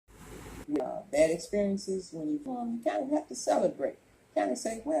bad experiences, when you kind of have to celebrate. Kind of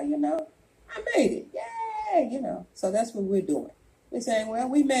say, well, I made it. Yay! So that's what we're doing. We're saying, well,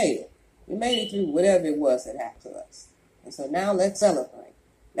 we made it. We made it through whatever it was that happened to us. And so now let's celebrate.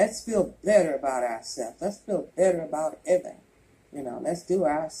 Let's feel better about ourselves. Let's feel better about everything. Let's do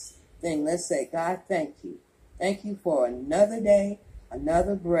our thing. Let's say, God, thank you. Thank you for another day,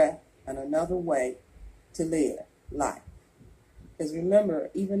 another breath, and another way to live life. Because remember,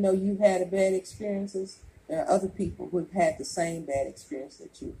 even though you've had bad experiences, there are other people who have had the same bad experience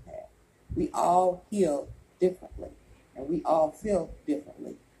that you've had. We all heal differently, and we all feel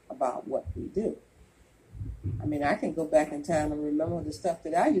differently about what we do. I can go back in time and remember the stuff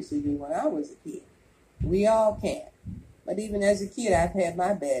that I used to do when I was a kid. We all can. But even as a kid, I've had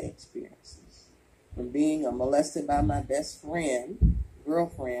my bad experiences. From being molested by my best friend,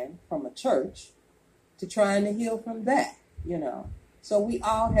 girlfriend from a church, to trying to heal from that, So we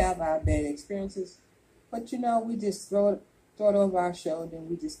all have our bad experiences, but we just throw it over our shoulder and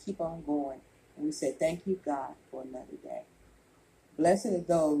we just keep on going. And we say, thank you, God, for another day. Blessed are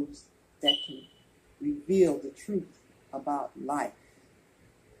those that can reveal the truth about life,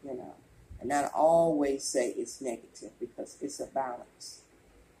 and not always say it's negative, because it's a balance,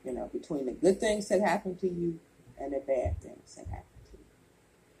 between the good things that happen to you and the bad things that happen to you.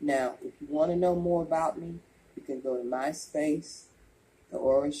 Now, if you want to know more about me, you can go to MySpace, The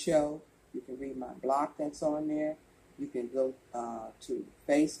Aura Show. You can read my blog that's on there. You can go to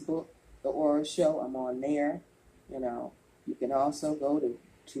Facebook, The Aura Show. I'm on there. You can also go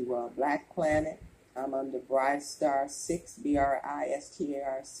to Black Planet. I'm under Bristar 6,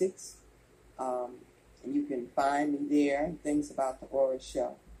 BRISTAR 6. And you can find me there and things about the Aura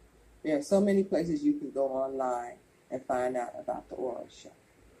Show. There are so many places you can go online and find out about the Aura Show.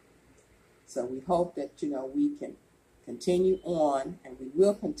 So we hope that, we can continue on, and we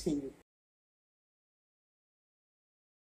will continue